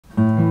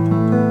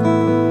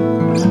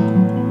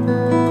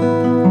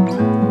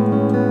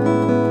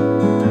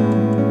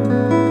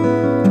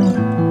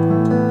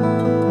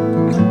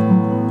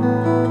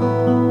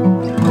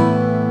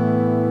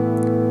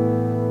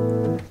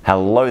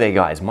Hello there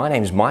guys, my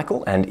name's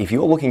Michael, and if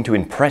you're looking to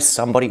impress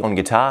somebody on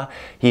guitar,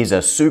 here's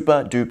a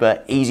super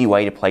duper easy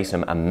way to play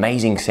some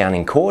amazing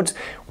sounding chords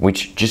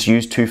which just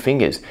use 2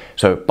 fingers.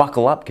 So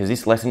buckle up because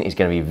this lesson is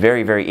going to be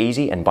very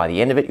easy, and by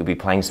the end of it you'll be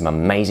playing some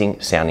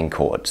amazing sounding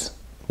chords.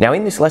 Now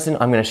in this lesson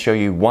I'm going to show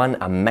you one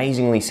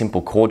amazingly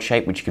simple chord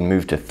shape which you can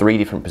move to 3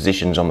 different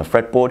positions on the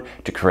fretboard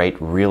to create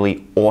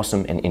really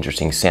awesome and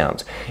interesting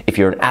sounds. If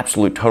you're an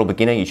absolute total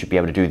beginner, you should be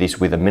able to do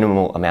this with a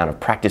minimal amount of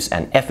practice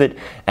and effort,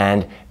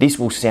 and this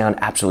will sound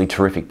absolutely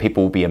terrific.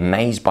 People will be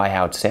amazed by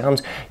how it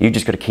sounds. You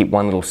just got to keep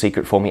one little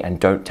secret for me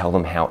and don't tell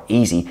them how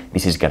easy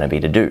this is going to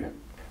be to do.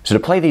 So to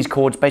play these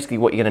chords, basically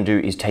what you're going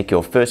to do is take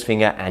your first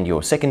finger and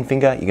your second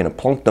finger, you're going to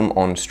plonk them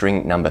on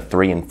string number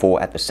 3 and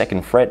 4 at the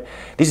 2nd fret.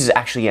 This is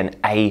actually an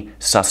A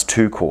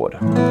sus2 chord.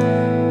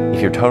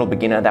 If you're a total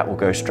beginner, that will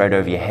go straight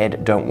over your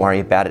head, don't worry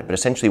about it. But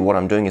essentially what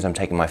I'm doing is I'm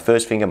taking my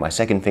first finger, my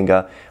second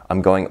finger,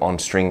 I'm going on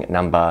string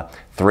number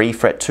 3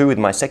 fret 2 with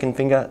my second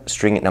finger,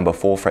 string number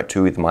 4 fret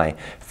 2 with my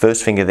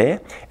first finger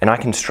there, and I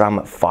can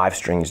strum 5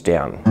 strings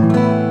down.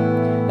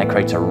 That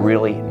creates a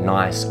really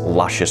nice,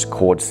 luscious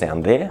chord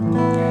sound there.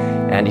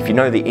 And if you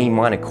know the E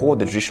minor chord,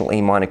 the traditional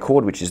E minor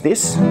chord, which is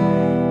this,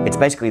 it's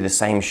basically the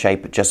same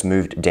shape, just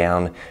moved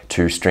down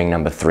to string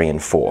number 3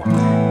 and 4.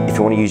 If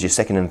you want to use your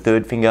second and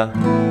third finger,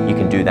 you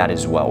can do that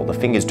as well. The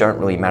fingers don't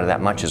really matter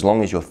that much as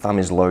long as your thumb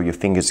is low, your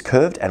finger's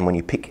curved, and when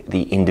you pick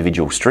the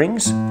individual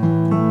strings,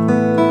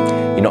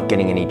 you're not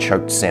getting any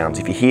choked sounds.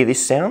 If you hear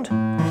this sound,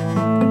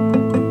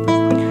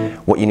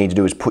 what you need to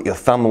do is put your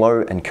thumb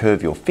low and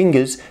curve your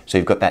fingers so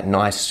you've got that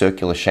nice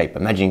circular shape.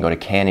 Imagine you've got a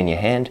can in your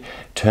hand,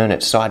 turn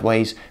it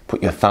sideways,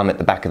 put your thumb at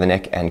the back of the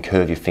neck and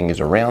curve your fingers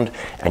around,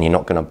 and you're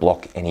not going to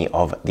block any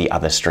of the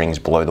other strings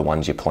below the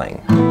ones you're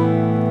playing.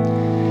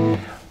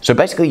 So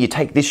basically you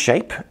take this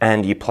shape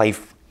and you play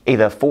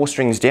either 4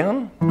 strings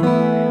down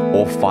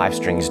or 5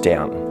 strings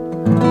down.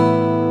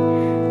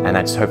 And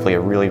that's hopefully a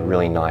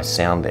really nice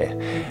sound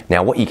there.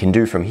 Now what you can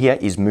do from here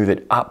is move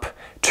it up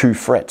 2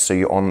 frets. So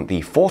you're on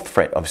the 4th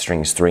fret of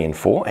strings 3 and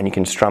 4, and you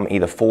can strum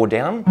either 4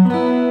 down,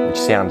 which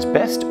sounds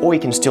best, or you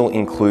can still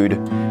include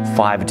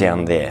 5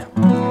 down there.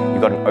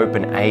 You've got an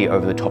open A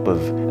over the top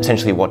of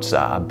essentially what's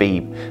a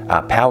B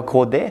power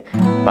chord there,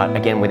 but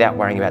again, without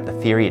worrying about the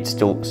theory, it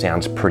still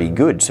sounds pretty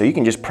good. So you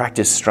can just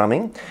practice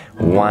strumming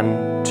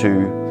 1,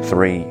 2,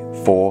 3,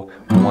 4,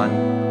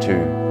 1,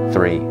 2,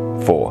 3,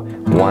 4,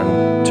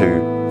 1,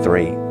 2,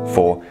 3,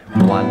 4,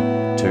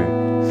 1,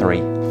 2,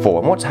 3, 4.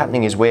 And what's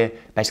happening is we're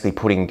basically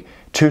putting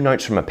 2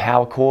 notes from a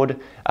power chord,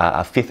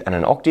 a 5th and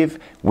an octave,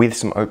 with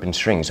some open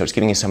strings. So it's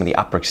giving us some of the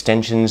upper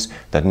extensions,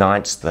 the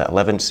 9ths, the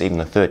 11ths, even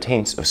the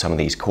 13ths of some of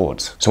these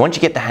chords. So once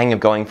you get the hang of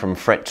going from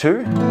fret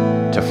 2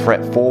 to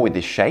fret 4 with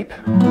this shape,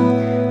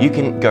 you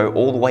can go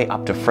all the way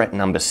up to fret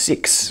number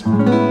 6,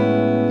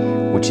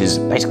 which is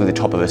basically the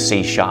top of a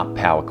C sharp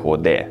power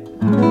chord there.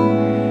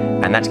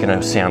 And that's going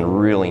to sound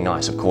really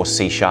nice. Of course,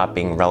 C sharp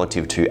being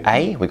relative to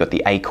A, we've got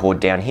the A chord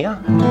down here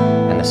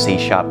and the C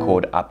sharp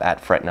chord up at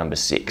fret number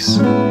 6.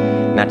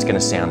 And that's going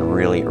to sound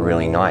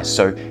really nice.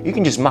 So you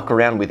can just muck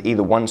around with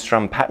either one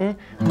strum pattern,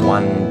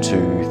 1,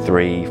 2,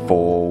 3,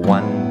 4,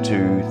 1,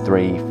 2,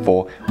 3,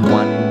 4,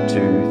 1,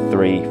 2,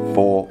 3,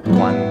 4,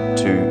 1,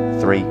 2,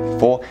 3,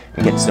 4,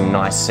 and get some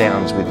nice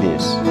sounds with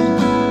this.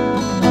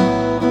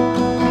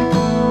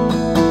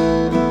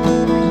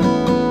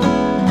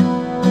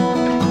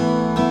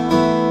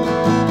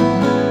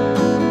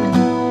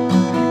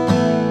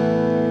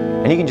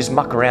 And you can just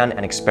muck around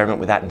and experiment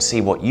with that and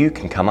see what you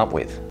can come up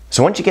with.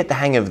 So once you get the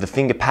hang of the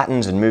finger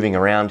patterns and moving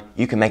around,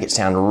 you can make it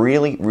sound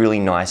really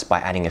nice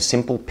by adding a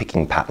simple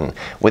picking pattern.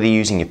 Whether you're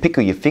using your pick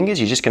or your fingers,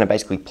 you're just going to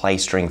basically play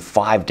string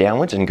 5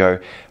 downwards and go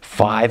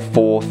 5,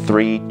 4,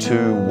 3,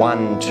 2,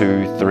 1,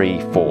 2,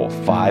 3, 4,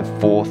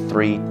 5, 4,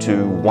 3,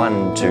 2,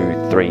 1,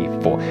 2,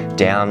 3, 4,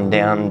 down,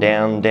 down,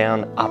 down,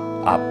 down, up,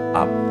 up,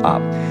 up,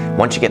 up.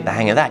 Once you get the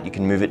hang of that, you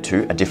can move it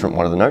to a different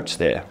one of the notes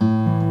there.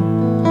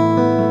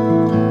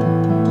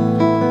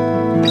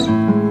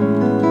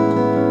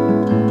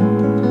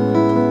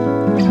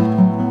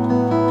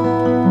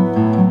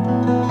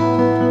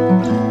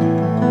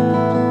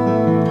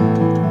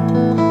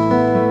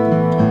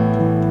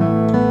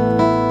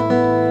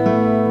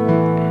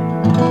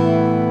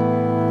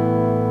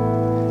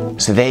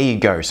 So there you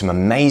go, some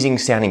amazing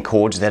sounding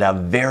chords that are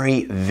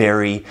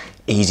very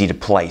easy to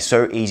play.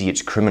 So easy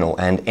it's criminal,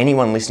 and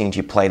anyone listening to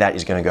you play that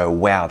is going to go,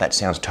 wow, that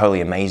sounds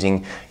totally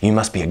amazing. You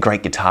must be a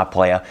great guitar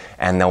player,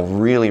 and they'll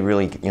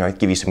really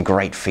give you some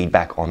great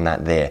feedback on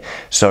that there.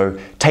 So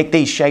take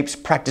these shapes,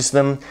 practice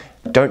them,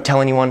 don't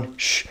tell anyone,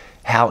 shh,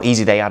 how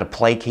easy they are to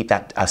play. Keep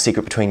that a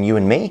secret between you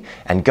and me,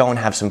 and go and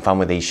have some fun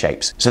with these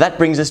shapes. So that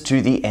brings us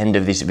to the end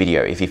of this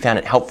video. If you found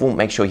it helpful,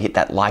 make sure you hit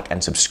that like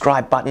and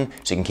subscribe button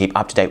so you can keep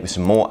up to date with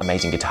some more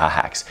amazing guitar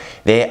hacks.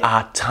 There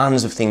are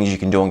tons of things you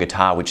can do on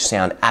guitar which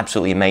sound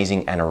absolutely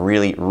amazing and are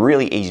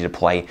really easy to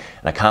play, and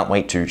I can't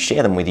wait to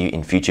share them with you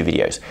in future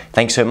videos.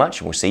 Thanks so much,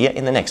 and we'll see you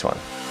in the next one.